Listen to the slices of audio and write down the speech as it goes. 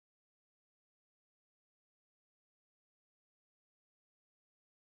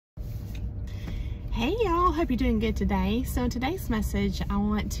Hey y'all, hope you're doing good today. So in today's message, I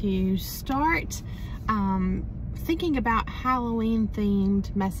want to start thinking about Halloween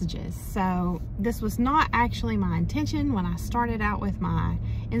themed messages. So this was not actually my intention when I started out with my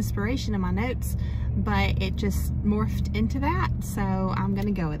inspiration and my notes, but it just morphed into that. So I'm gonna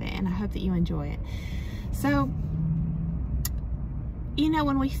go with it and I hope that you enjoy it. So, you know,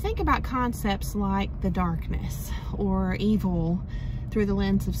 when we think about concepts like the darkness or evil through the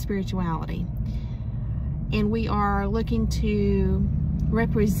lens of spirituality, and we are looking to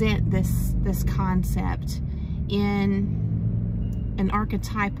represent this concept in an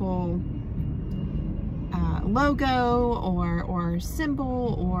archetypal logo or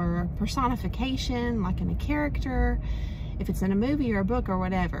symbol or personification, like in a character, if it's in a movie or a book or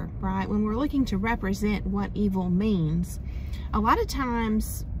whatever, right? When we're looking to represent what evil means, a lot of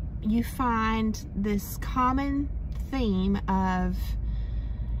times you find this common theme of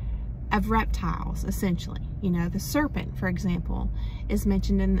reptiles, essentially. You know, the serpent, for example, is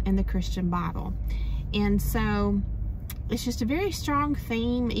mentioned in the Christian Bible. And so it's just a very strong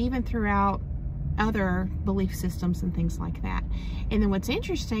theme even throughout other belief systems and things like that. And then what's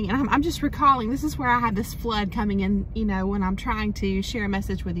interesting, and I'm just recalling, this is where I had this flood coming in, you know, when I'm trying to share a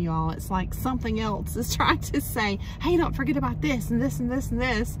message with you all. It's like something else is trying to say, hey, don't forget about this and this and this and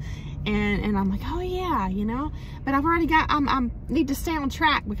this. And I'm like, oh yeah, you know, but I've already got, I need to stay on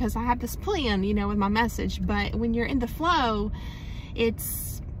track because I have this plan, you know, with my message. But when you're in the flow,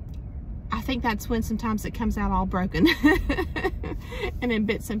 I think that's when sometimes it comes out all broken and in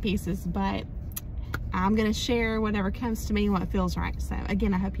bits and pieces. But I'm going to share whatever comes to me and what feels right. So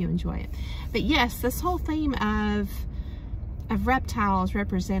again, I hope you enjoy it. But yes, this whole theme of reptiles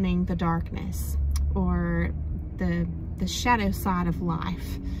representing the darkness or the shadow side of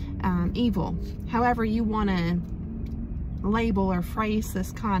life, evil, however you want to label or phrase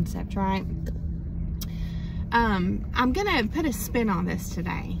this concept, right? I'm going to put a spin on this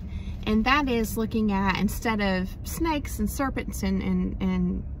today. And that is looking at, instead of snakes and serpents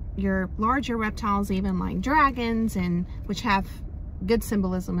and your larger reptiles, even like dragons, and which have good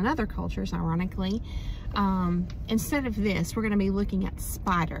symbolism in other cultures, ironically, instead of this, we're going to be looking at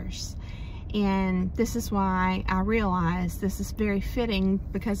spiders. And this is why I realize this is very fitting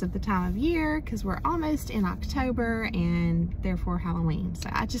because of the time of year, because we're almost in October and therefore Halloween. So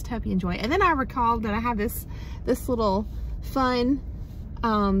I just hope you enjoy it. And then I recalled that I have this little fun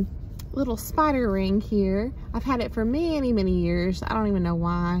little spider ring here. I've had it for many years. I don't even know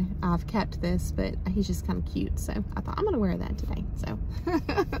why I've kept this, but he's just kind of cute. So I thought I'm gonna wear that today. So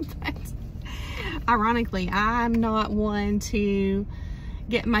but ironically, I'm not one to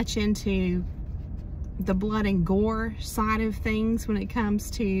get much into the blood and gore side of things when it comes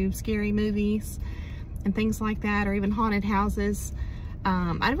to scary movies and things like that, or even haunted houses.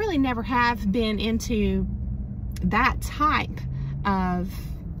 I really never have been into that type of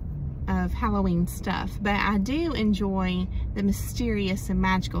Halloween stuff, but I do enjoy the mysterious and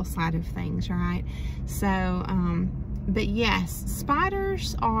magical side of things, right? So but yes,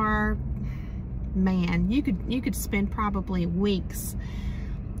 spiders are, man, you could spend probably weeks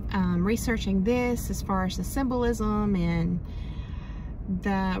researching this as far as the symbolism and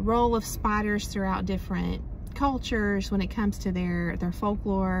the role of spiders throughout different cultures when it comes to their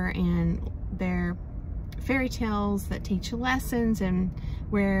folklore and their fairy tales that teach lessons, and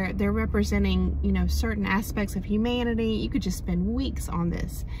where they're representing, you know, certain aspects of humanity. You could just spend weeks on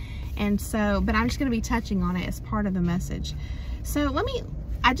this. And so, but I'm just going to be touching on it as part of the message. So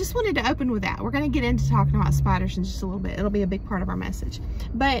I just wanted to open with that. We're going to get into talking about spiders in just a little bit. It'll be a big part of our message.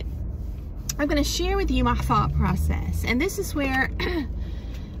 But I'm going to share with you my thought process. And this is where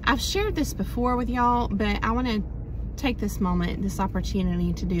I've shared this before with y'all, but I want to take this moment, this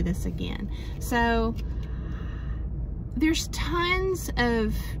opportunity to do this again. So there's tons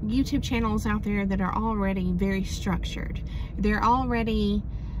of YouTube channels out there that are already very structured. They're already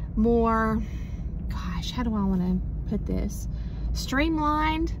more, gosh, how do I want to put this?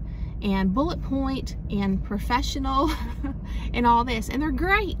 Streamlined and bullet point and professional and all this. And they're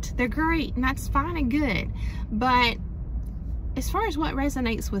great. They're great. And that's fine and good. But as far as what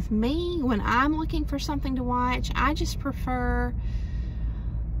resonates with me when I'm looking for something to watch, I just prefer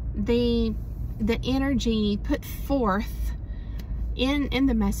the energy put forth in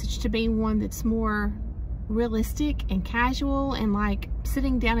the message to be one that's more realistic and casual and like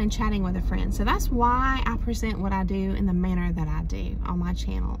sitting down and chatting with a friend. So that's why I present what I do in the manner that I do on my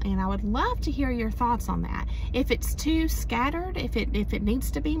channel. And I would love to hear your thoughts on that. If it's too scattered, if it needs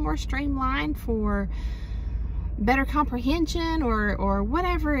to be more streamlined for better comprehension or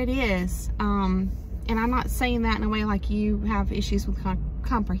whatever it is, and I'm not saying that in a way like you have issues with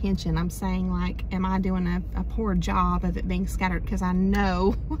comprehension. I'm saying, like, am I doing a poor job of it being scattered? Because I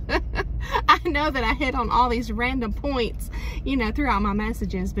know I know that I hit on all these random points, you know, throughout my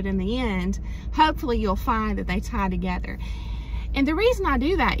messages, but in the end, hopefully you'll find that they tie together. And the reason I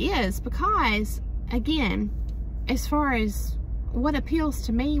do that is because, again, as far as what appeals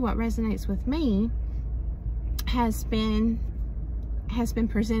to me, what resonates with me, has been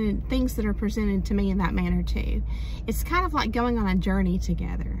presented, things that are presented to me in that manner too. It's kind of like going on a journey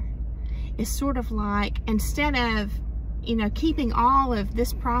together. It's sort of like, instead of, you know, keeping all of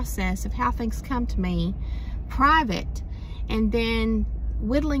this process of how things come to me private and then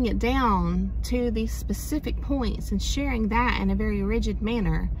whittling it down to these specific points and sharing that in a very rigid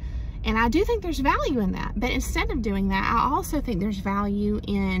manner. And I do think there's value in that, but instead of doing that, I also think there's value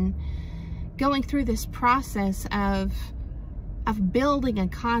in going through this process of building a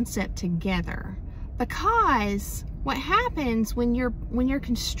concept together. Because what happens when you're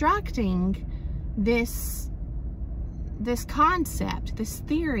constructing this concept, this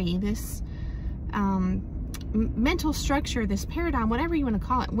theory, this mental structure, this paradigm, whatever you want to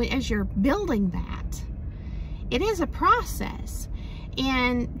call it, as you're building that, it is a process.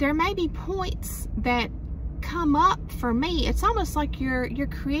 And there may be points that come up for me. It's almost like you're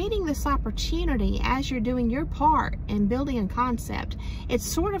creating this opportunity as you're doing your part in building a concept. It's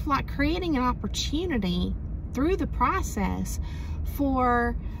sort of like creating an opportunity through the process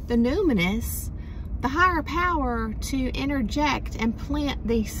for the numinous, the higher power, to interject and plant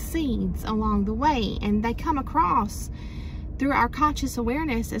these seeds along the way. And they come across through our conscious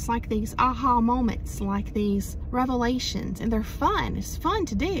awareness. It's like these aha moments, like these revelations, and they're fun. It's fun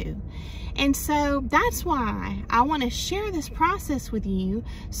to do. And so that's why I want to share this process with you,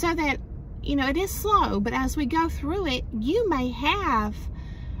 so that, you know, it is slow, but as we go through it, you may have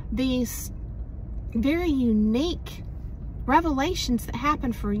these very unique revelations that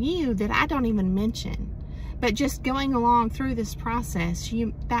happen for you that I don't even mention. But just going along through this process,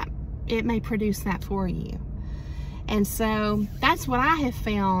 it may produce that for you. And so that's what I have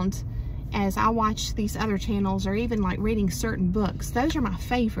found as I watch these other channels, or even like reading certain books. Those are my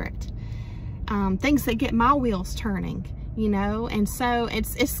favorite things that get my wheels turning, you know. And so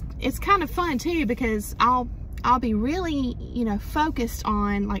it's kind of fun too, because I'll be really, you know, focused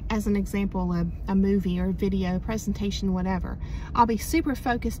on, like, as an example, a movie or a video presentation, whatever. I'll be super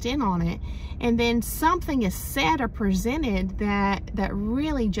focused in on it, and then something is said or presented that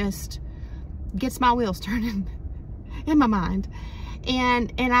really just gets my wheels turning in my mind,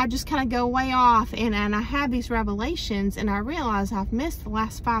 and I just kind of go way off, and I have these revelations, and I realize I've missed the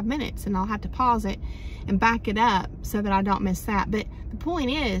last 5 minutes, and I'll have to pause it and back it up so that I don't miss that. But the point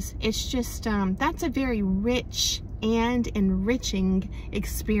is, it's just that's a very rich and enriching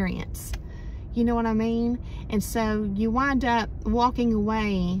experience, you know what I mean? And so you wind up walking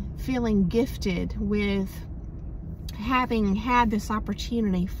away feeling gifted with having had this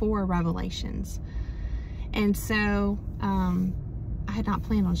opportunity for revelations. And so I had not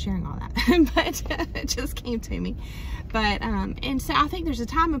planned on sharing all that, but it just came to me. But and so I think there's a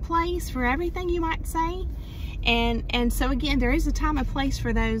time and place for everything, you might say. And so again, there is a time and place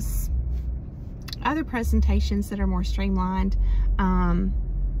for those other presentations that are more streamlined.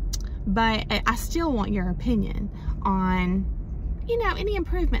 But I still want your opinion on, you know, any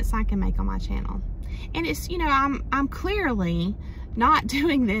improvements I can make on my channel. And it's, you know, I'm clearly not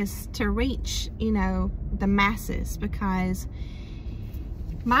doing this to reach, you know, the masses, because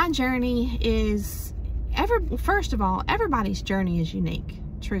my journey is, first of all, everybody's journey is unique,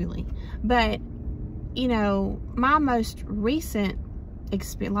 truly. But, you know, my most recent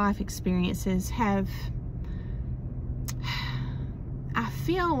life experiences have, I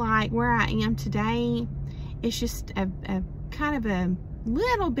feel like where I am today is just a kind of a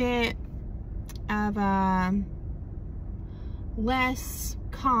little bit of a less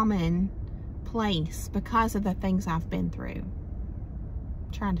common place because of the things I've been through.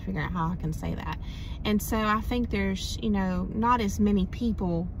 I'm trying to figure out how I can say that. And so I think there's, you know, not as many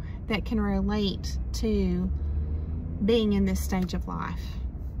people that can relate to being in this stage of life,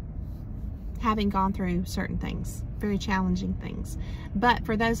 having gone through certain things, very challenging things. But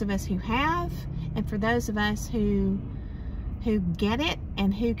for those of us who have, and for those of us who get it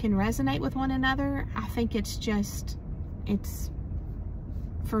and who can resonate with one another, I think it's just,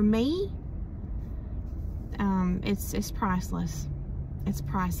 for me, it's priceless. It's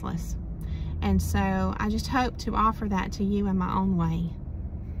priceless. And so I just hope to offer that to you in my own way.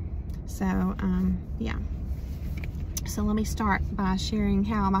 So, yeah. So let me start by sharing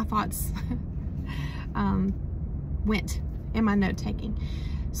how my thoughts went in my note-taking.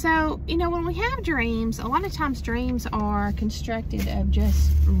 So, you know, when we have dreams, a lot of times dreams are constructed of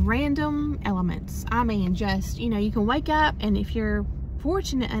just random elements. I mean, just, you know, you can wake up, and if you're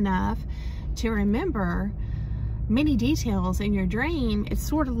fortunate enough to remember many details in your dream, it's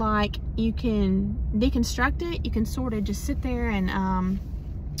sort of like you can deconstruct it. You can sort of just sit there and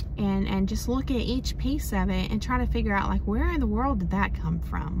just look at each piece of it and try to figure out, like, where in the world did that come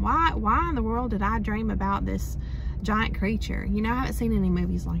from? Why in the world did I dream about this giant creature? You know, I haven't seen any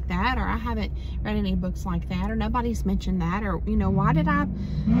movies like that, or I haven't read any books like that, or nobody's mentioned that, or, you know, why did I...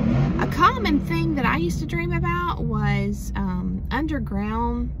 A common thing that I used to dream about was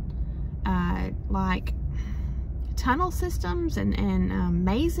underground, like tunnel systems and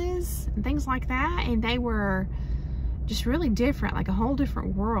mazes and things like that, and they were just really different, like a whole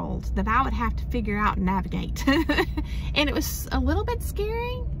different world that I would have to figure out and navigate. And it was a little bit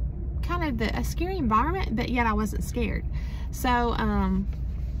scary, kind of a scary environment, but yet I wasn't scared. So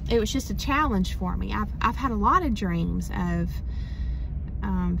it was just a challenge for me. I've had a lot of dreams of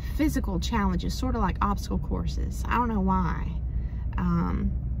physical challenges, sort of like obstacle courses. I don't know why,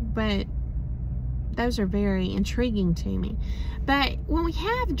 but those are very intriguing to me. But when we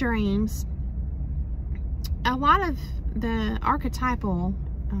have dreams, a lot of the archetypal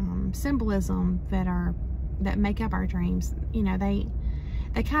symbolism that make up our dreams, you know, they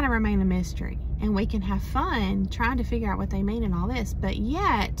kind of remain a mystery, and we can have fun trying to figure out what they mean and all this, but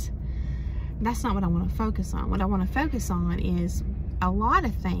yet that's not what I want to focus on. What I want to focus on is a lot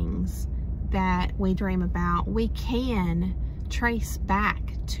of things that we dream about we can trace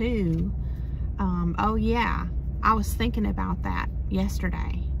back to, oh yeah, I was thinking about that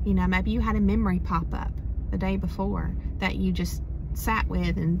yesterday. You know, maybe you had a memory pop up the day before that you just sat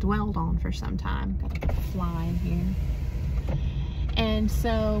with and dwelled on for some time. Got a fly in here. And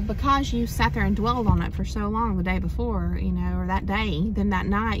so because you sat there and dwelled on it for so long the day before, you know, or that day, then that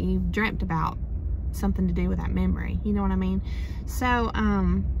night you dreamt about something to do with that memory. You know what I mean? So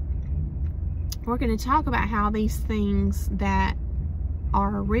we're going to talk about how these things that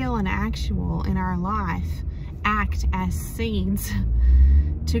are real and actual in our life act as seeds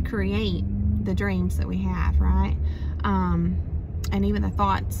to create the dreams that we have, right? And even the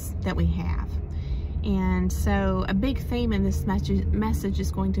thoughts that we have. And so a big theme in this message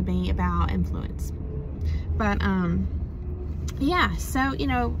is going to be about influence. But yeah, so, you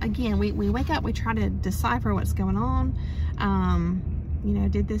know, again, we wake up, we try to decipher what's going on. You know,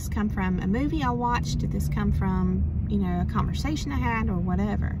 did this come from a movie I watched? Did this come from, you know, a conversation I had, or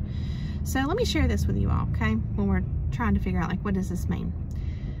whatever? So let me share this with you all, okay? When we're trying to figure out, like, what does this mean?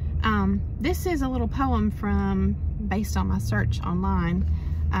 This is a little poem based on my search online,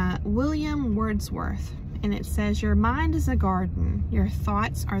 William Wordsworth, and it says, "Your mind is a garden, your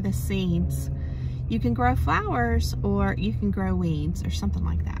thoughts are the seeds. You can grow flowers or you can grow weeds," or something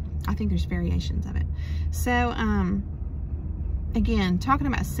like that. I think there's variations of it. So, again, talking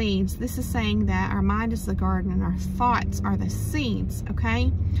about seeds, this is saying that our mind is the garden and our thoughts are the seeds,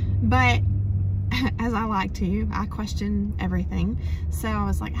 okay? But as I like to, I question everything. So I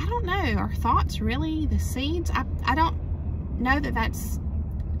was like, I don't know, are thoughts really the seeds? I don't know that that's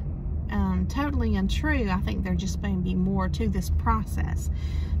totally untrue. I think there just may be more to this process.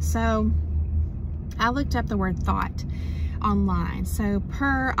 So I looked up the word thought online. So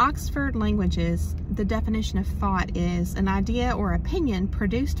per Oxford Languages, the definition of thought is an idea or opinion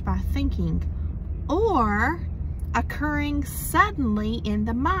produced by thinking or occurring suddenly in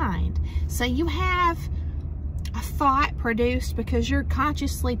the mind. So you have a thought produced because you're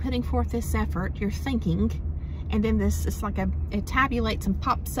consciously putting forth this effort, you're thinking, and then it's like it tabulates and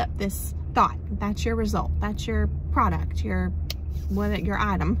pops up this thought. That's your result. That's your product, your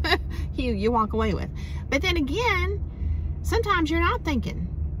item you walk away with. But then again, sometimes you're not thinking.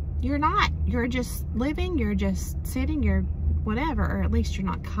 You're just living, you're just sitting, you're whatever, or at least you're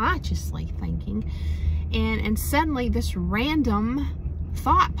not consciously thinking. And suddenly this random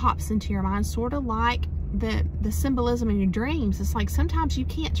thought pops into your mind, sort of like the symbolism in your dreams. It's like sometimes you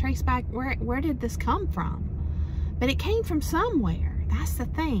can't trace back where did this come from, but it came from somewhere. That's the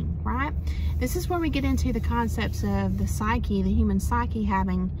thing, right? This is where we get into the concepts of the psyche, the human psyche,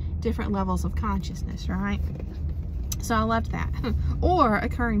 having different levels of consciousness, right? So I loved that. Or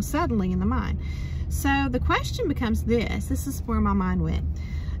occurring suddenly in the mind. So the question becomes this is where my mind went.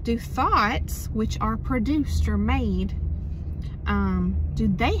 Do thoughts which are produced or made, do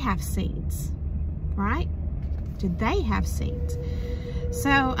they have seeds, right? Do they have seeds?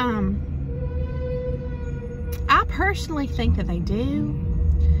 So, I personally think that they do,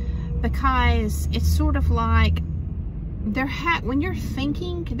 because it's sort of like when you're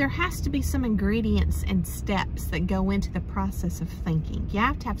thinking, there has to be some ingredients and steps that go into the process of thinking. You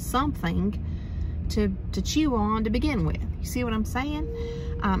have to have something to chew on to begin with. You see what I'm saying?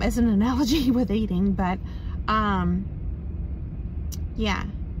 As an analogy with eating, but yeah.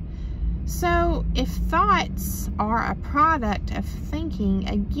 So if thoughts are a product of thinking,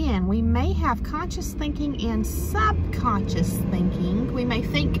 again, we may have conscious thinking and subconscious thinking. We may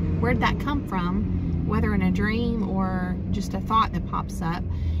think, where'd that come from? Whether in a dream or just a thought that pops up,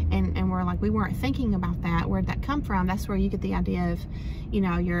 and we're like, we weren't thinking about that. Where'd that come from? That's where you get the idea of, you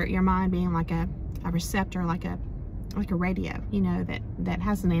know, your mind being like a receptor, like a radio, you know, that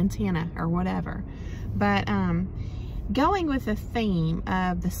has an antenna or whatever. But going with the theme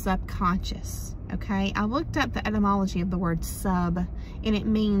of the subconscious, okay, I looked up the etymology of the word sub, and it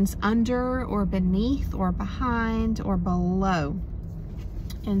means under or beneath or behind or below.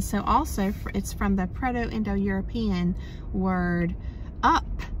 And so also it's from the Proto-Indo-European word up,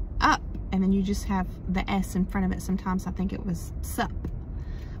 and then you just have the S in front of it. Sometimes I think it was sup,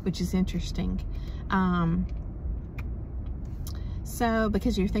 which is interesting. So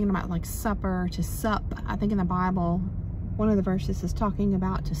because you're thinking about like supper, to sup, I think in the Bible, one of the verses is talking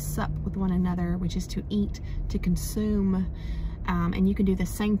about to sup with one another, which is to eat, to consume, and you can do the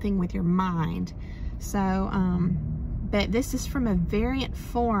same thing with your mind. So, but this is from a variant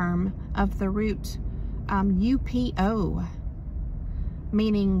form of the root UPO,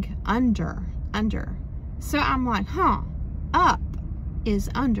 meaning under. So I'm like, huh, up is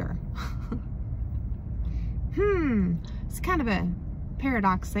under. It's kind of a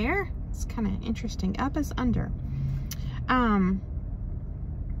paradox there. It's kind of interesting. Up is under.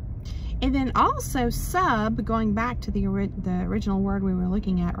 And then also sub, going back to the original word we were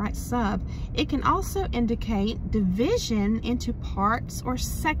looking at, right? Sub, it can also indicate division into parts or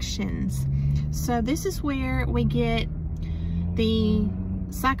sections. So this is where we get the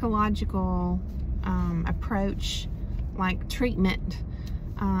psychological approach, like treatment,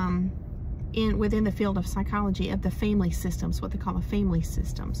 within the field of psychology, of the family systems, what they call the family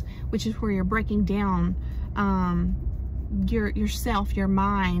systems, which is where you're breaking down yourself, your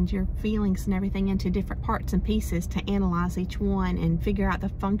mind, your feelings and everything into different parts and pieces to analyze each one and figure out the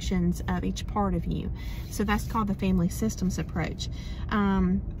functions of each part of you. So that's called the family systems approach.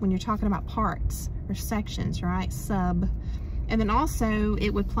 When you're talking about parts or sections, right? Sub. And then also it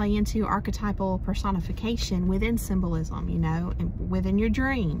would play into archetypal personification within symbolism, you know, and within your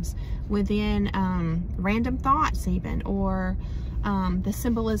dreams, within random thoughts even, or the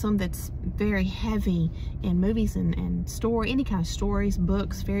symbolism that's very heavy in movies and story, any kind of stories,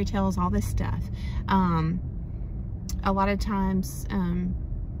 books, fairy tales, all this stuff. A lot of times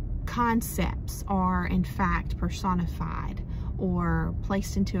concepts are in fact personified or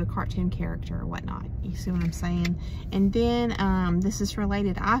placed into a cartoon character or whatnot. You see what I'm saying? And then this is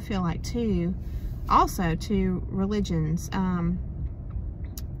related, I feel like, too, also to religions,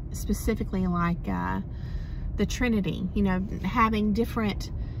 specifically like the Trinity, you know, having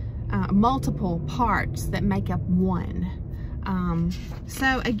different multiple parts that make up one.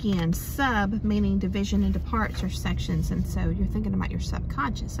 So again, sub meaning division into parts or sections, and so you're thinking about your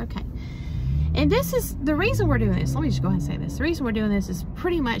subconscious. Okay. And this is the reason we're doing this. Let me just go ahead and say this. The reason we're doing this is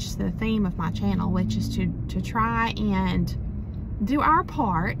pretty much the theme of my channel, which is to try and do our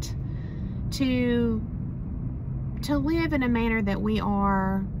part to live in a manner that we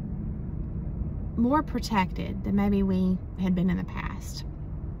are more protected than maybe we had been in the past.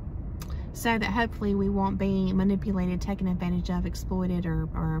 So that hopefully we won't be manipulated, taken advantage of, exploited,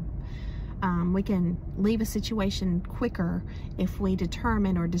 or we can leave a situation quicker if we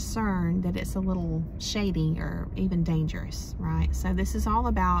determine or discern that it's a little shady or even dangerous, right? So this is all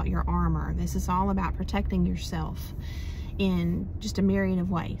about your armor. This is all about protecting yourself in just a myriad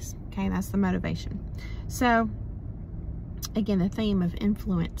of ways, okay? That's the motivation. So again, the theme of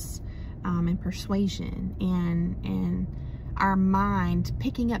influence and persuasion and our mind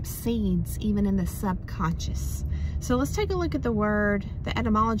picking up seeds even in the subconscious. So let's take a look at the word, the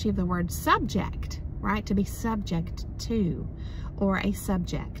etymology of the word subject, right? To be subject to, or a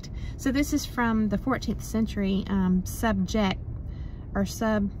subject. So this is from the 14th century, subject, or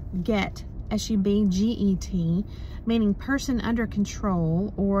subget, S-U-B-G-E-T, meaning person under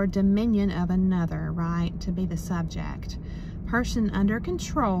control or dominion of another, right? To be the subject. Person under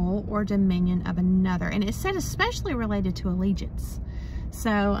control or dominion of another. And it said especially related to allegiance. So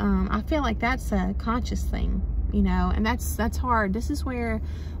I feel like that's a conscious thing, you know, and that's hard. This is where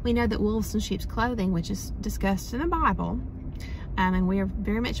we know that wolves in sheep's clothing, which is discussed in the Bible, and we are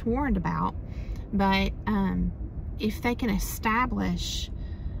very much warned about. But if they can establish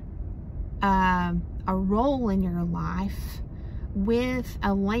a role in your life with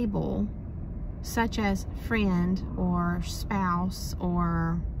a label such as friend or spouse,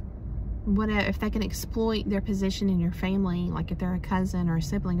 or whatever, if they can exploit their position in your family, like if they're a cousin or a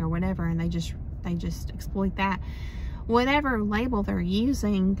sibling or whatever, and they just exploit that, whatever label they're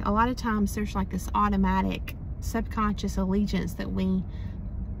using, a lot of times there's like this automatic subconscious allegiance that we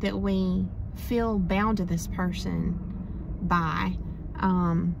feel bound to this person by,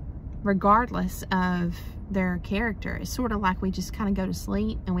 regardless of their character. It's sort of like we just kind of go to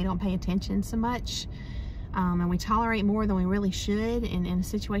sleep and we don't pay attention so much, and we tolerate more than we really should in a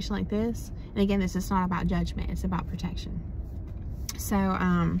situation like this. And again, this is not about judgment, it's about protection. So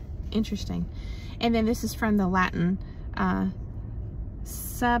interesting. And then this is from the Latin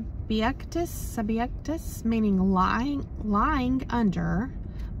subiectus, meaning lying under,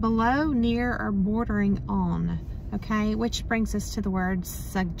 below, near, or bordering on. Okay, which brings us to the word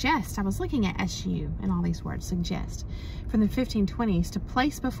suggest. I was looking at SU and all these words, suggest, from the 1520s, to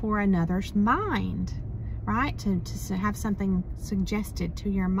place before another's mind, right? To have something suggested to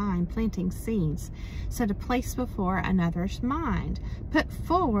your mind, planting seeds. So to place before another's mind, put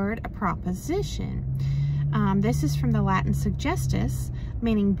forward a proposition. This is from the Latin suggestus,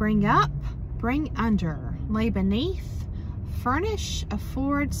 meaning bring up, bring under, lay beneath, furnish,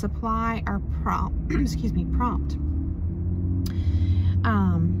 afford, supply, or prompt. Excuse me, prompt.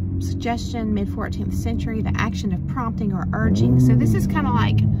 Suggestion, mid-14th century, the action of prompting or urging. So this is kind of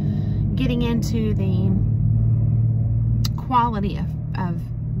like getting into the quality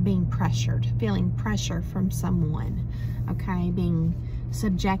of being pressured, feeling pressure from someone, okay, being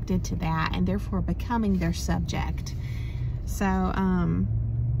subjected to that, and therefore becoming their subject. So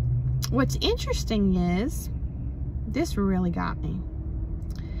what's interesting is, this really got me.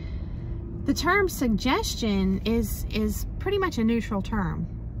 The term suggestion is pretty much a neutral term,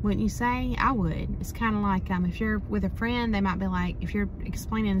 wouldn't you say? I would. It's kind of like if you're with a friend, they might be like, if you're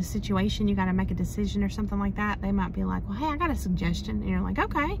explaining a situation, you got to make a decision or something like that, they might be like, well, hey, I got a suggestion. And you're like,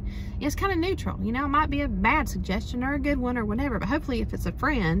 okay. It's kind of neutral. You know, it might be a bad suggestion or a good one or whatever, but hopefully if it's a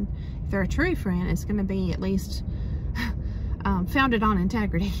friend, if they're a true friend, it's going to be at least founded on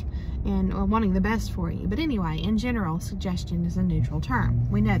integrity and wanting the best for you. But anyway, in general, suggestion is a neutral term.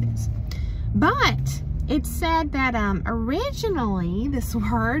 We know this. But it said that originally this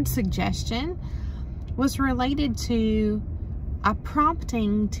word suggestion was related to a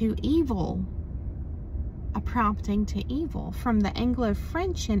prompting to evil. A prompting to evil, from the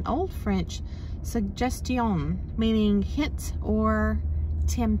Anglo-French and Old French suggestion, meaning hint or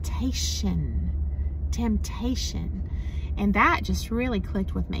temptation. Temptation. And that just really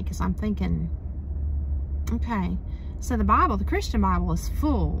clicked with me, because I'm thinking, okay, so the Bible, the Christian Bible, is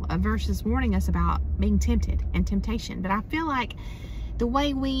full of verses warning us about being tempted and temptation. But I feel like the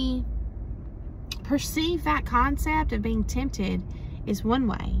way we perceive that concept of being tempted is one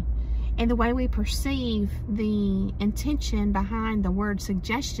way, and the way we perceive the intention behind the word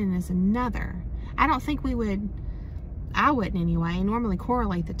suggestion is another. I don't think we would, I wouldn't anyway, normally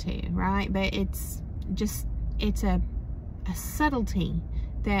correlate the two, right? But it's just, it's a subtlety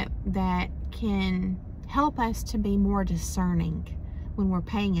that can help us to be more discerning when we're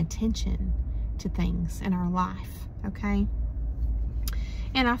paying attention to things in our life, okay?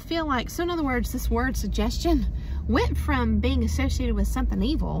 And I feel like, so in other words, this word suggestion went from being associated with something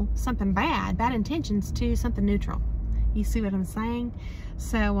evil, something bad intentions, to something neutral. You see what I'm saying?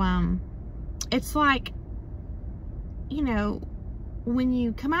 So it's like, you know, when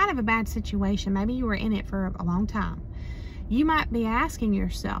you come out of a bad situation, maybe you were in it for a long time, you might be asking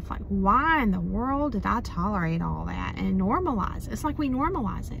yourself, like, why in the world did I tolerate all that? And normalize it. It's like we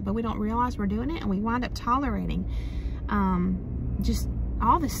normalize it, but we don't realize we're doing it, and we wind up tolerating just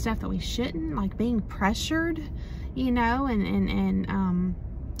all this stuff that we shouldn't, like being pressured, you know, and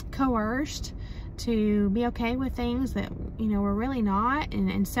coerced to be okay with things that, you know, we're really not.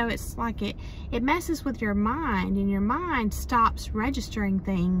 And so it's like it messes with your mind, and your mind stops registering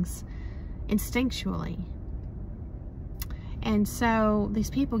things instinctually. And so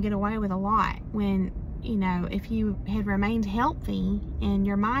these people get away with a lot when, you know, if you had remained healthy and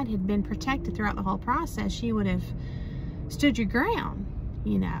your mind had been protected throughout the whole process, you would have stood your ground,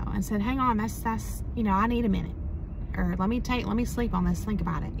 you know, and said, hang on, that's, you know, I need a minute, or let me sleep on this, think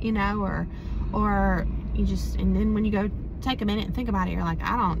about it, you know, or you just, and then when you go take a minute and think about it, you're like,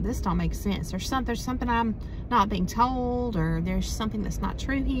 this don't make sense. There's something I'm not being told, or there's something that's not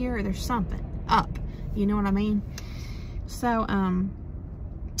true here, or there's something up, you know what I mean? So,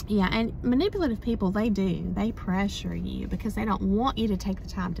 yeah, and manipulative people, they pressure you because they don't want you to take the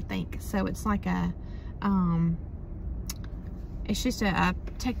time to think. So it's like It's just a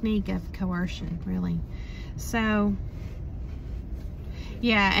technique of coercion, really. So,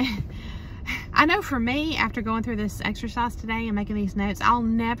 yeah. I know for me, after going through this exercise today and making these notes, I'll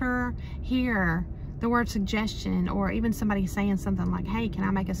never hear the word suggestion, or even somebody saying something like, hey, can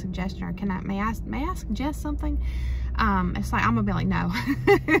I make a suggestion, or may I suggest something? It's like, I'm gonna be like, no.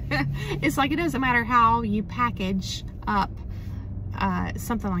 It's like, it doesn't matter how you package up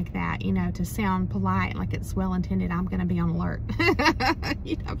something like that, you know, to sound polite, like it's well intended. I'm gonna be on alert.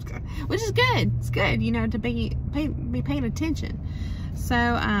 You know, which is good. It's good, you know, to be paying attention. So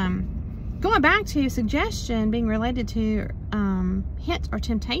going back to suggestion being related to hint or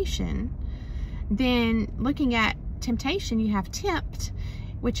temptation, then looking at temptation, you have tempt,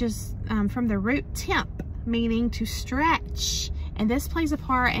 which is from the root temp, meaning to stretch. And this plays a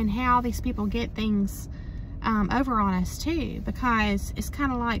part in how these people get things over on us too, because it's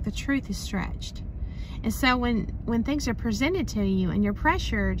kind of like the truth is stretched. And so when things are presented to you and you're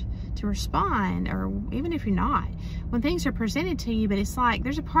pressured to respond, or even if you're not, when things are presented to you, but it's like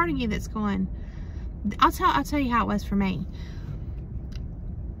there's a part of you that's going, I'll tell you how it was for me.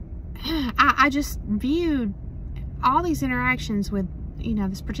 I just viewed all these interactions with, you know,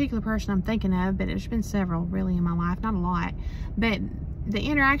 this particular person I'm thinking of, but there's been several really in my life, not a lot, but the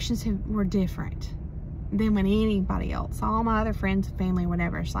interactions were different than with anybody else. All my other friends, family,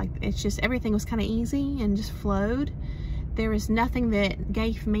 whatever. It's like, it's just, everything was kind of easy and just flowed. There was nothing that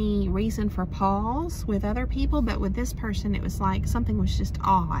gave me reason for pause with other people, but with this person, it was like something was just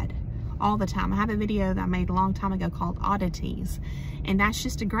odd all the time. I have a video that I made a long time ago called Oddities, and that's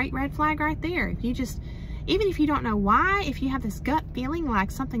just a great red flag right there. If you just, even if you don't know why, if you have this gut feeling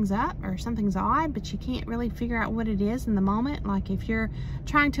like something's up or something's odd, but you can't really figure out what it is in the moment, like if you're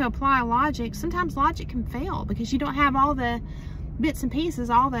trying to apply logic, sometimes logic can fail because you don't have all the bits and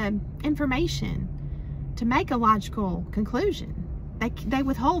pieces, all the information to make a logical conclusion. They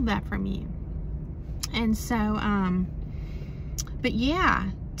withhold that from you. And so, but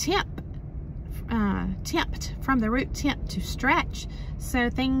yeah, tempt from the root tempt, to stretch. So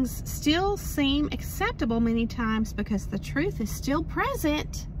things still seem acceptable many times because the truth is still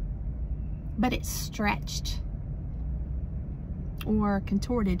present, but it's stretched or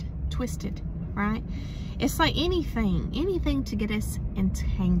contorted, twisted, right? It's like anything to get us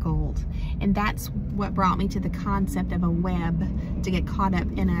entangled. And that's what brought me to the concept of a web, to get caught up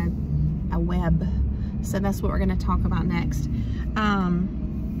in a web. So that's what we're going to talk about next.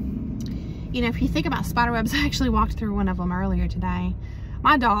 You know, if you think about spider webs, I actually walked through one of them earlier today.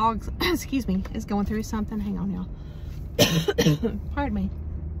 My dog, excuse me, is going through something. Hang on, y'all. Pardon me.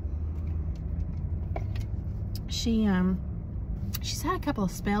 She's had a couple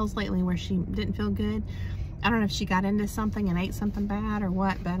of spells lately where she didn't feel good. I don't know if she got into something and ate something bad or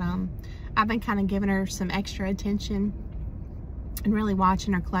what, but I've been kind of giving her some extra attention and really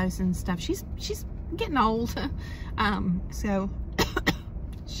watching her close and stuff. She's getting old. So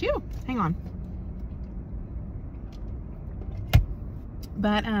shoo, hang on.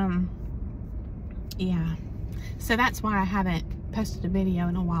 But yeah, so that's why I haven't posted a video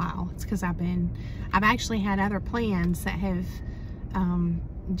in a while. It's because I've actually had other plans that have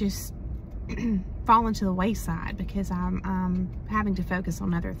just fallen to the wayside because I'm having to focus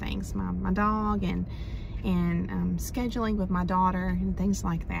on other things, my dog and scheduling with my daughter and things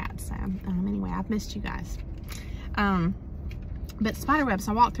like that. So anyway, I've missed you guys. But spider webs,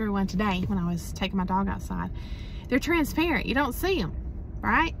 I walked through one today when I was taking my dog outside. They're transparent. You don't see them,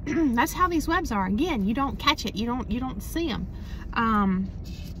 right? That's how these webs are. Again, you don't catch it. You don't see them.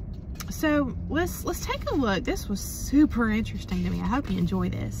 So let's take a look. This was super interesting to me. I hope you enjoy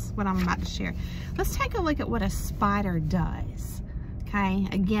this, what I'm about to share. Let's take a look at what a spider does. Okay.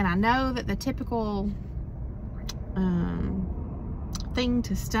 Again, I know that the typical thing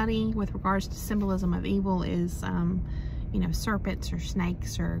to study with regards to symbolism of evil is you know, serpents or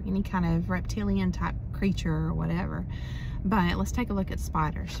snakes or any kind of reptilian type creature or whatever. But let's take a look at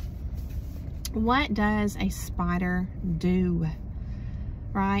spiders. What does a spider do?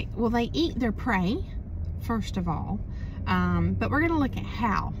 Right? Well, they eat their prey, first of all. But we're going to look at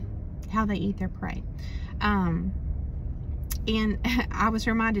how they eat their prey. And I was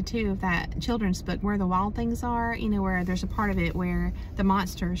reminded too of that children's book, Where the Wild Things Are, you know, where there's a part of it where the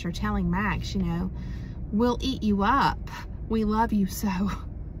monsters are telling Max, you know, we'll eat you up. We love you so.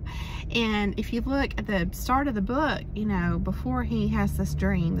 And if you look at the start of the book, you know, before he has this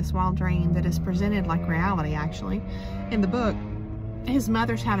dream, this wild dream that is presented like reality, actually, in the book, his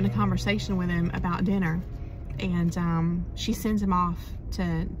mother's having a conversation with him about dinner. And she sends him off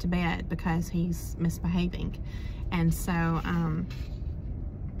to bed because he's misbehaving. And so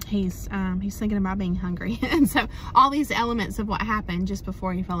he's thinking about being hungry. And so all these elements of what happened just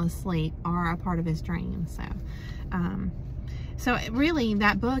before he fell asleep are a part of his dream. So really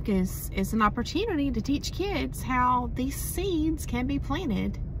that book is an opportunity to teach kids how these seeds can be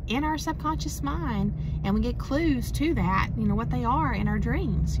planted in our subconscious mind, and we get clues to that, you know, what they are in our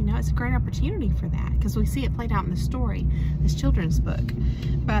dreams. You know, it's a great opportunity for that because we see it played out in the story, this children's book.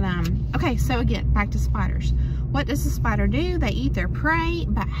 But okay, so again, back to spiders. What does the spider do? They eat their prey,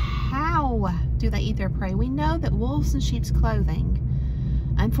 but how do they eat their prey? We know that wolves in sheep's clothing,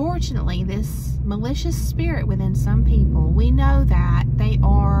 unfortunately, this malicious spirit within some people, we know that they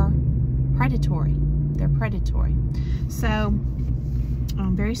are predatory. They're predatory. So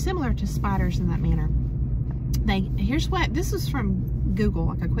very similar to spiders in that manner. Here's what, this is from Google,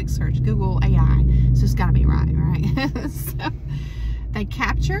 like a quick search, Google AI, so it's gotta be right? So they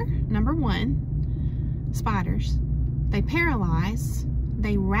capture, number one, spiders. They paralyze,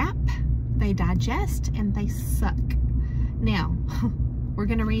 they wrap, they digest, and they suck. Now, we're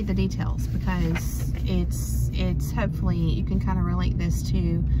gonna read the details because it's hopefully you can kind of relate this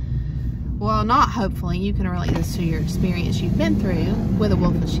to, well, not hopefully, you can relate this to your experience you've been through with a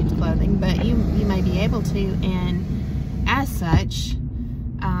wolf in sheep's clothing, but you may be able to, and as such,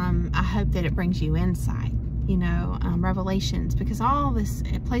 I hope that it brings you insight, you know, revelations, because all this,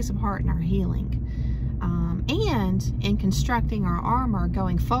 it plays a part in our healing, and in constructing our armor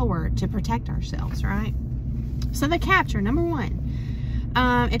going forward to protect ourselves, right? So the capture, number one,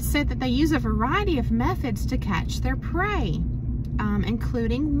 it's said that they use a variety of methods to catch their prey.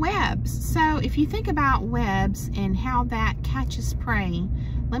 Including webs. So if you think about webs and how that catches prey,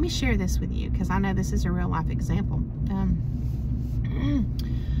 let me share this with you because I know this is a real life example.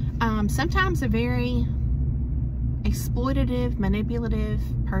 Sometimes a very exploitative, manipulative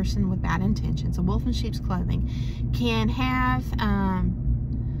person with bad intentions, a wolf in sheep's clothing, can have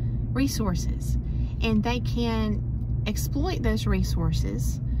resources, and they can exploit those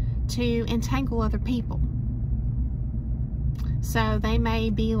resources to entangle other people. So they may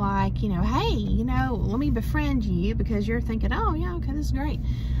be like, you know, hey, you know, let me befriend you because you're thinking, oh yeah, okay, this is great.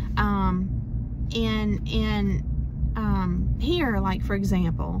 Here, like for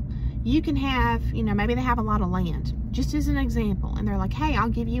example, you can have, you know, maybe they have a lot of land, just as an example, and they're like, hey, I'll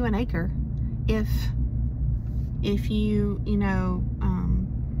give you an acre if you, you know,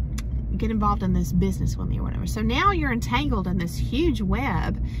 get involved in this business with me or whatever. So now you're entangled in this huge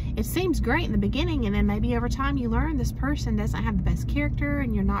web. It seems great in the beginning, and then maybe over time you learn this person doesn't have the best character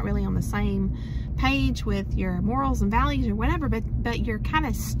and you're not really on the same page with your morals and values or whatever, but you're kind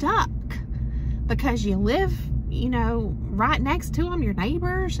of stuck because you live, you know, right next to them, your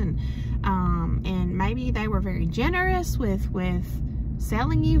neighbors, and maybe they were very generous with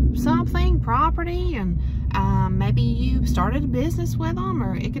selling you something, property, and maybe you started a business with them,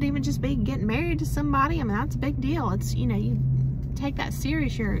 or it could even just be getting married to somebody. I mean, that's a big deal. It's, you know, you take that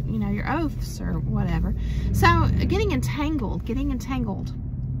serious, your, you know, your oaths or whatever. So getting entangled,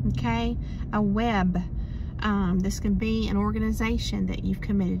 okay? A web. This can be an organization that you've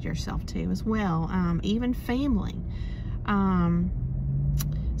committed yourself to as well, even family.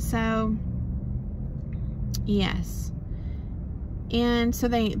 So yes. And so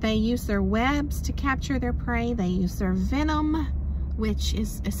they use their webs to capture their prey. They use their venom, which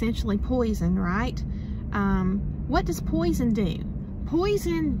is essentially poison, right? What does poison do?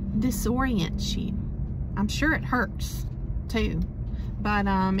 Poison disorients you. I'm sure it hurts too, but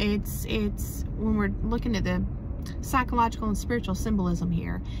it's when we're looking at the psychological and spiritual symbolism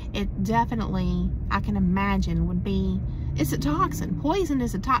here, it definitely, I can imagine, would be, it's a toxin. Poison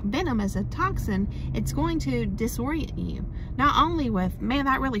is a venom is a toxin. It's going to disorient you. Not only with, man,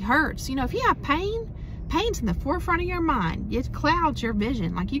 that really hurts. You know, if you have pain, pain's in the forefront of your mind. It clouds your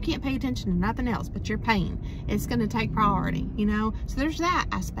vision. Like, you can't pay attention to nothing else but your pain. It's going to take priority, you know? So there's that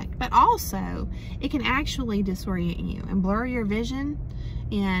aspect. But also, it can actually disorient you and blur your vision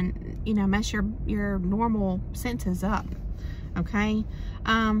and, you know, mess your normal senses up. Okay?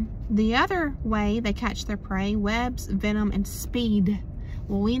 The other way they catch their prey, webs, venom, and speed.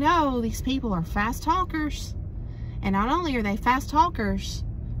 Well, we know these people are fast talkers. And not only are they fast talkers,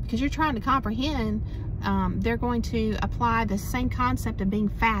 because you're trying to comprehend, they're going to apply the same concept of being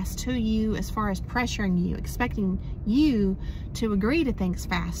fast to you as far as pressuring you, expecting you to agree to things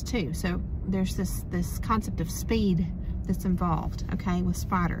fast too. So there's this concept of speed that's involved, okay, with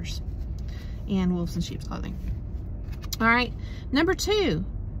spiders and wolves in sheep's clothing. All right, number two,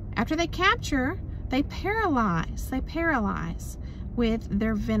 after they capture, they paralyze. They paralyze with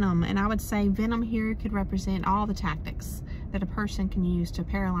their venom. And I would say venom here could represent all the tactics that a person can use to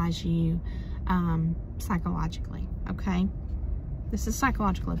paralyze you psychologically, okay? This is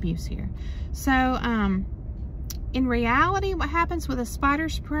psychological abuse here. So, in reality, what happens with a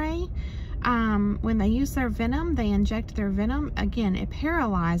spider's prey, when they use their venom, they inject their venom, again, it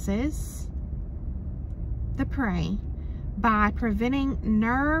paralyzes the prey by preventing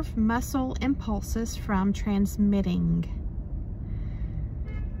nerve muscle impulses from transmitting.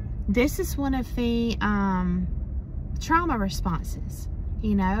 This is one of the trauma responses.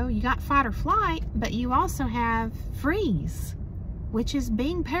 You know, you got fight or flight, but you also have freeze, which is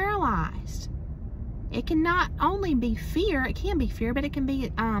being paralyzed. It can not only be fear, it can be fear, but it can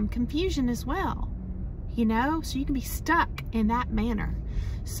be confusion as well. You know, so you can be stuck in that manner.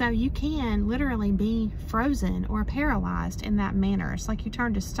 So you can literally be frozen or paralyzed in that manner. It's like you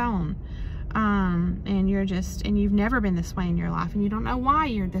turned to stone, and you've never been this way in your life, and you don't know why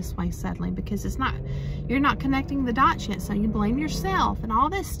you're this way suddenly, because you're not connecting the dots yet. So you blame yourself and all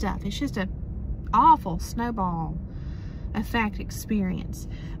this stuff. It's just a awful snowball effect experience.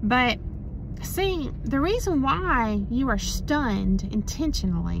 But see, the reason why you are stunned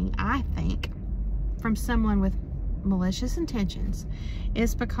intentionally, I think, from someone with malicious intentions,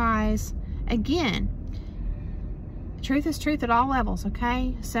 is because, again, truth is truth at all levels,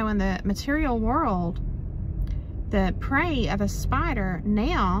 okay? So in the material world, the prey of a spider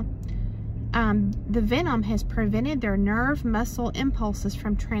now, the venom has prevented their nerve muscle impulses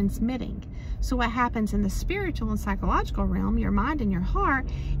from transmitting. So what happens in the spiritual and psychological realm, your mind and your heart,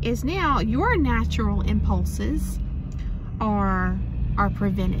 is now your natural impulses are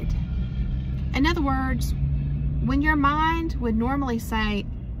prevented. In other words, when your mind would normally say,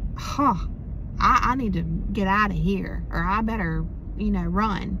 I need to get out of here, or I better, you know,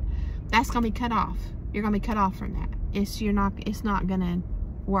 run, that's going to be cut off. You're going to be cut off from that. It's not going to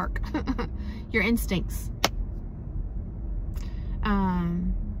work. Your instincts.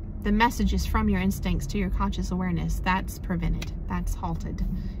 The messages from your instincts to your conscious awareness, that's prevented. That's halted,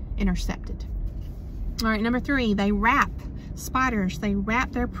 intercepted. All right, number 3, spiders, they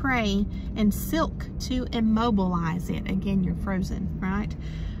wrap their prey in silk to immobilize it. Again, you're frozen, right?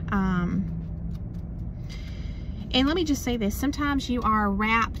 And let me just say this. Sometimes you are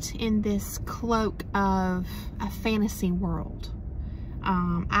wrapped in this cloak of a fantasy world.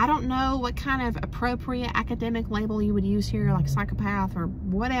 I don't know what kind of appropriate academic label you would use here, like psychopath or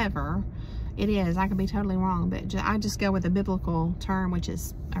whatever it is. I could be totally wrong, but I just go with the biblical term, which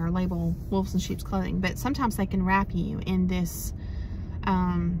is, or label, wolves in sheep's clothing. But sometimes they can wrap you in this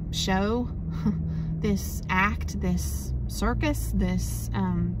show, this act, this circus, this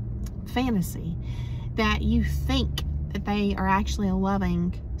fantasy, that you think that they are actually a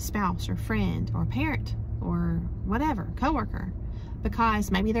loving spouse or friend or parent or whatever, coworker, because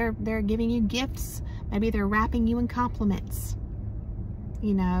maybe they're giving you gifts, maybe they're wrapping you in compliments,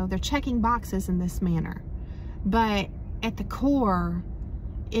 you know, they're checking boxes in this manner. But at the core,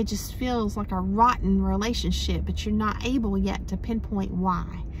 it just feels like a rotten relationship, but you're not able yet to pinpoint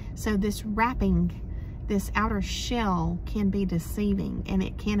why. So this wrapping, this outer shell, can be deceiving, and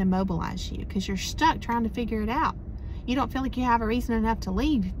it can immobilize you because you're stuck trying to figure it out. You don't feel like you have a reason enough to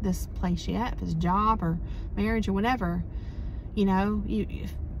leave this place yet, if it's a job or marriage or whatever. You know,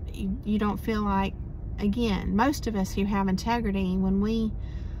 you don't feel like, again, most of us who have integrity, when we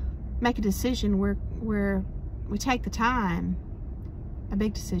make a decision, we take the time, a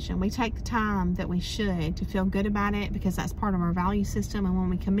big decision, we take the time that we should to feel good about it, because that's part of our value system, and when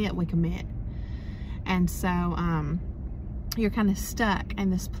we commit, we commit. And so you're kind of stuck in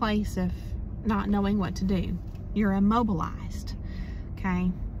this place of not knowing what to do. You're immobilized,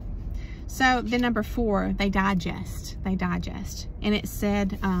 okay? So then number 4, they digest. They digest. And it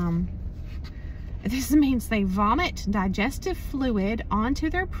said, this means they vomit digestive fluid onto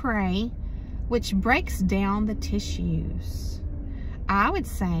their prey, which breaks down the tissues. I would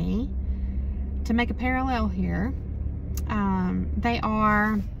say, to make a parallel here, they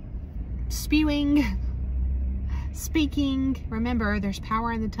are spewing, speaking. Remember, there's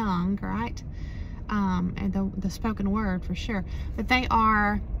power in the tongue, right? And the spoken word for sure. But they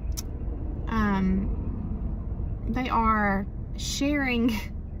are sharing,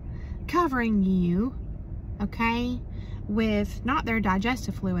 covering you, okay, with not their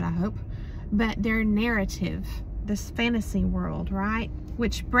digestive fluid, I hope, but their narrative, this fantasy world, right?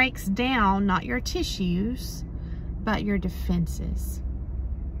 Which breaks down not your tissues, but your defenses.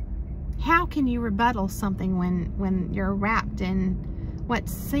 How can you rebuttal something when you're wrapped in what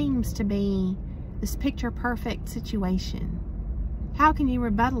seems to be this picture-perfect situation? How can you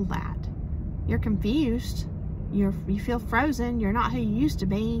rebuttal that? You're confused. You feel frozen. You're not who you used to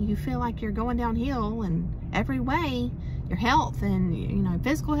be. You feel like you're going downhill in every way, your health and, you know,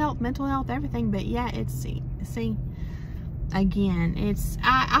 physical health, mental health, everything. But yeah, see, again,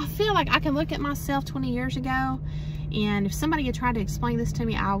 I feel like I can look at myself 20 years ago, and if somebody had tried to explain this to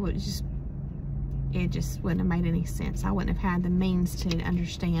me, it just wouldn't have made any sense. I wouldn't have had the means to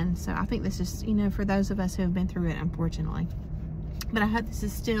understand. So I think this is, you know, for those of us who have been through it, unfortunately. But I hope this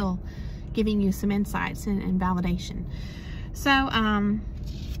is still giving you some insights and validation. So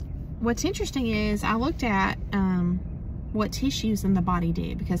what's interesting is I looked at what tissues in the body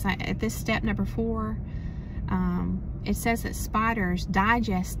do, because at this step number 4, it says that spiders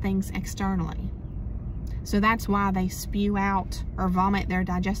digest things externally. So that's why they spew out or vomit their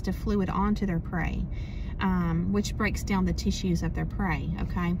digestive fluid onto their prey, which breaks down the tissues of their prey,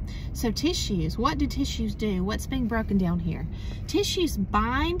 okay? So tissues, what do tissues do? What's being broken down here? Tissues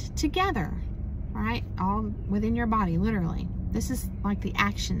bind together, right? All within your body, literally. This is like the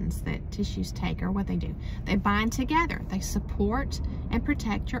actions that tissues take, or what they do. They bind together. They support and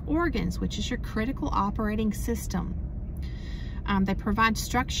protect your organs, which is your critical operating system. They provide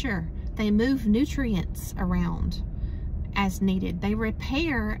structure. They move nutrients around as needed. They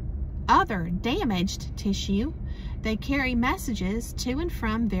repair other damaged tissue. They carry messages to and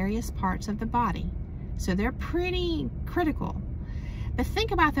from various parts of the body. So they're pretty critical. But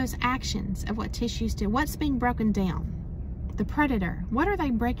think about those actions of what tissues do. What's being broken down? The predator. What are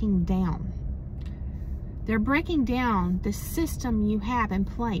they breaking down? They're breaking down the system you have in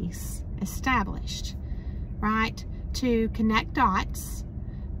place, established, right? To connect dots,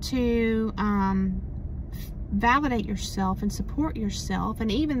 to validate yourself and support yourself,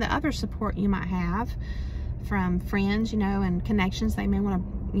 and even the other support you might have from friends, you know, and connections. They may want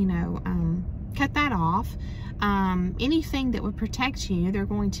to, you know, cut that off. Anything that would protect you, they're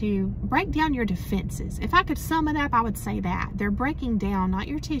going to break down your defenses. If I could sum it up, I would say that they're breaking down not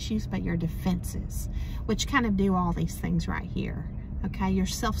your tissues, but your defenses, which kind of do all these things right here. Okay, your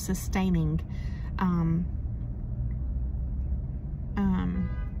self-sustaining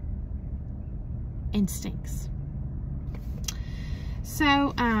instincts.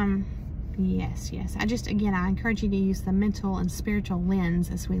 So yes, I encourage you to use the mental and spiritual lens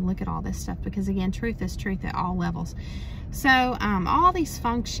as we look at all this stuff, because again, truth is truth at all levels. So all these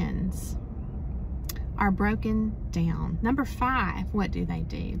functions are broken down. Number 5, what do?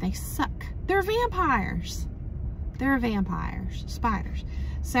 They suck. They're vampires. They're vampires, spiders.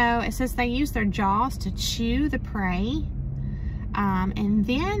 So it says they use their jaws to chew the prey, and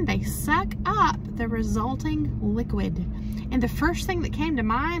then they suck up the resulting liquid. And the first thing that came to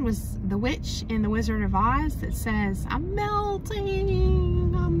mind was the witch in The Wizard of Oz that says, "I'm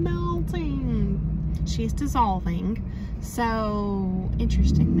melting, I'm melting." She's dissolving. So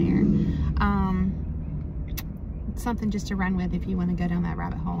interesting there. Something just to run with if you want to go down that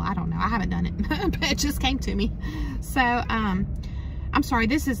rabbit hole. I don't know. I haven't done it, but it just came to me. So I'm sorry.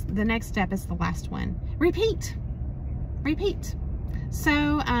 This is the next step. Is the last one. Repeat. Repeat.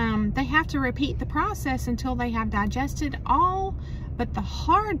 So they have to repeat the process until they have digested all but the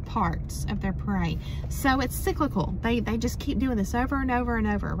hard parts of their prey. So it's cyclical. They just keep doing this over and over and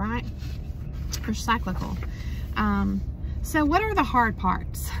over, right? Or cyclical. So what are the hard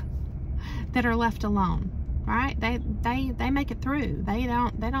parts that are left alone, right? They make it through. They're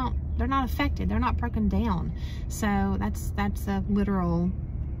not affected. They're not broken down. So that's a literal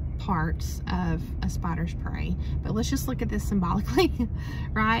parts of a spider's prey. But let's just look at this symbolically,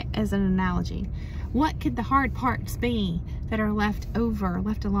 right, as an analogy. What could the hard parts be that are left over,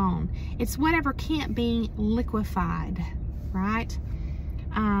 left alone? It's whatever can't be liquefied, right?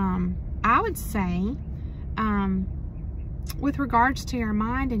 I would say with regards to your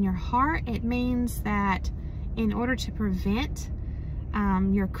mind and your heart, it means that in order to prevent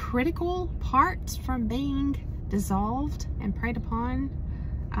your critical parts from being dissolved and preyed upon,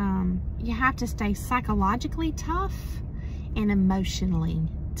 you have to stay psychologically tough and emotionally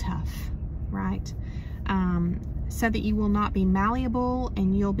tough, right? So that you will not be malleable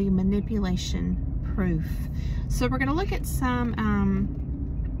and you'll be manipulation proof. So we're going to look at some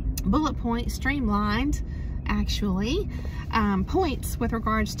bullet points, streamlined actually, points with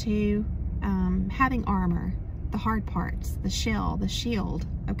regards to having armor, the hard parts, the shell, the shield,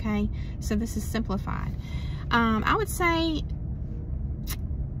 okay? So this is simplified. I would say,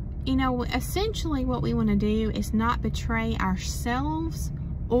 you know, essentially what we want to do is not betray ourselves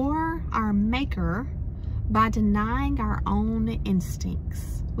or our maker by denying our own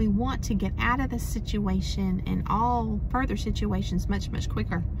instincts. We want to get out of this situation and all further situations much, much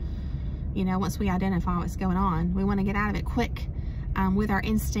quicker. You know, once we identify what's going on, we want to get out of it quick with our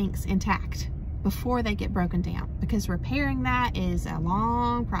instincts intact before they get broken down, because repairing that is a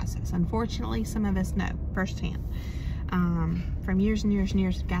long process. Unfortunately, some of us know firsthand from years and years and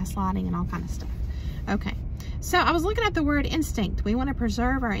years of gaslighting and all kind of stuff. Okay, So I was looking at the word instinct. We want to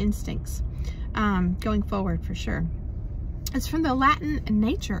preserve our instincts going forward for sure. It's from the Latin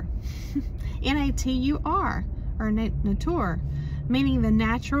nature, N-A-T-U-R, or natur, meaning the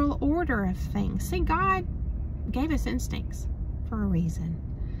natural order of things. See, God gave us instincts for a reason.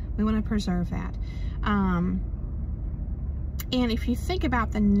 We want to preserve that. And if you think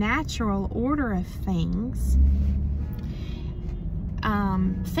about the natural order of things,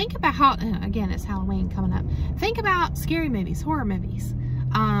 think about how, again, it's Halloween coming up. Think about scary movies, horror movies.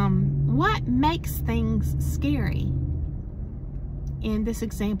 What makes things scary in this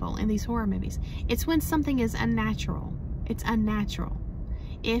example, in these horror movies? It's when something is unnatural. It's unnatural.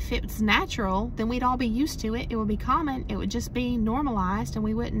 If it's natural, then we'd all be used to it. It would be common. It would just be normalized, and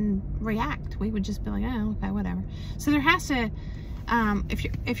we wouldn't react. We would just be like, oh, okay, whatever. So there has to,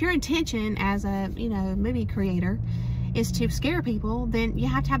 if your intention as a movie creator is to scare people, then you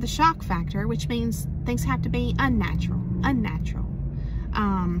have to have the shock factor, which means things have to be unnatural.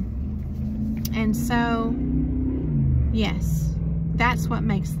 And so, yes, that's what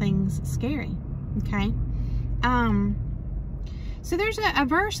makes things scary. Okay. So there's a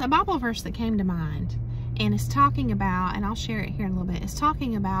Bible verse that came to mind, and it's talking about, and I'll share it here in a little bit, it's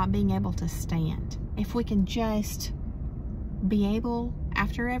talking about being able to stand. If we can just be able,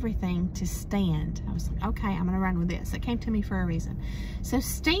 after everything, to stand. I was like, okay, I'm going to run with this. It came to me for a reason. So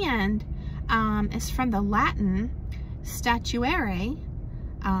stand is from the Latin statuere,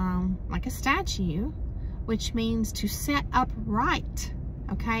 like a statue, which means to set upright.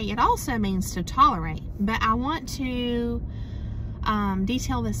 Okay, it also means to tolerate, but I want to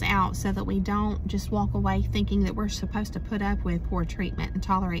detail this out so that we don't just walk away thinking that we're supposed to put up with poor treatment and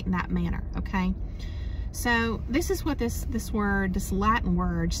tolerate in that manner. Okay, so this is what this Latin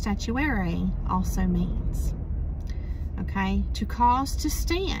word statuere also means. Okay, to cause to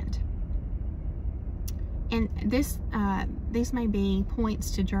stand. And these may be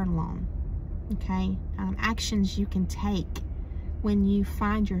points to journal on. Okay, actions you can take when you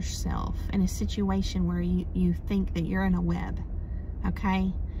find yourself in a situation where you think that you're in a web.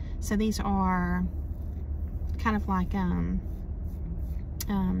 Okay, so these are kind of like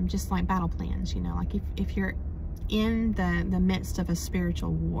just like battle plans, like if you're in the midst of a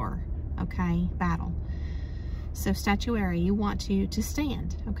spiritual war, okay, battle. So statuary, you want to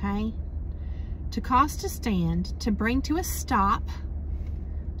stand, okay, to cause to stand, to bring to a stop,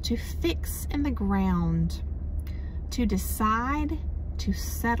 to fix in the ground, to decide, to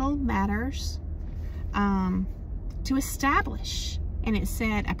settle matters, to establish. And it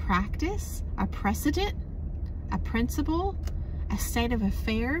said a practice, a precedent, a principle, a state of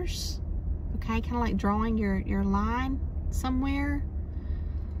affairs. Okay, kind of like drawing your line somewhere.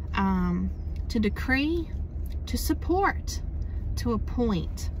 To decree, to support, to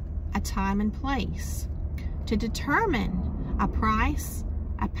appoint, a time and place, to determine a price,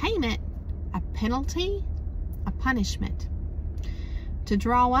 a payment, a penalty, a punishment, to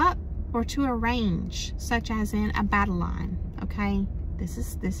draw up or to arrange, such as in a battle line. Okay, this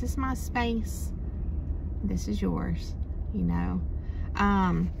is my space, this is yours,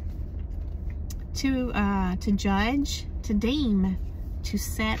 to judge, to deem, to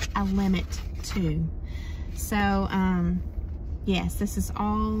set a limit to. So yes, this is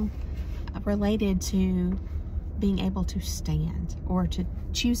all related to being able to stand, or to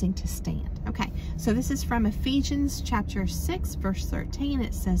choosing to stand. Okay, so this is from Ephesians chapter 6 verse 13.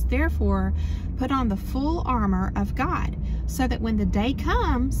 It says, therefore put on the full armor of God, so that when the day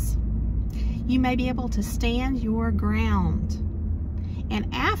comes you may be able to stand your ground, and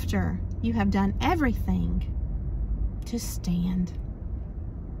after you have done everything, to stand.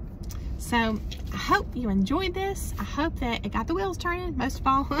 So I hope you enjoyed this. I hope that it got the wheels turning, most of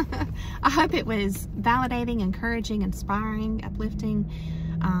all. I hope it was validating, encouraging, inspiring, uplifting,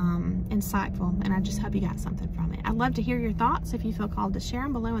 insightful, and I just hope you got something from it. I'd love to hear your thoughts if you feel called to share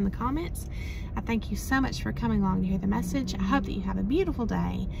them below in the comments. I thank you so much for coming along to hear the message. I hope that you have a beautiful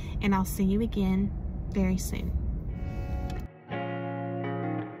day, and I'll see you again very soon.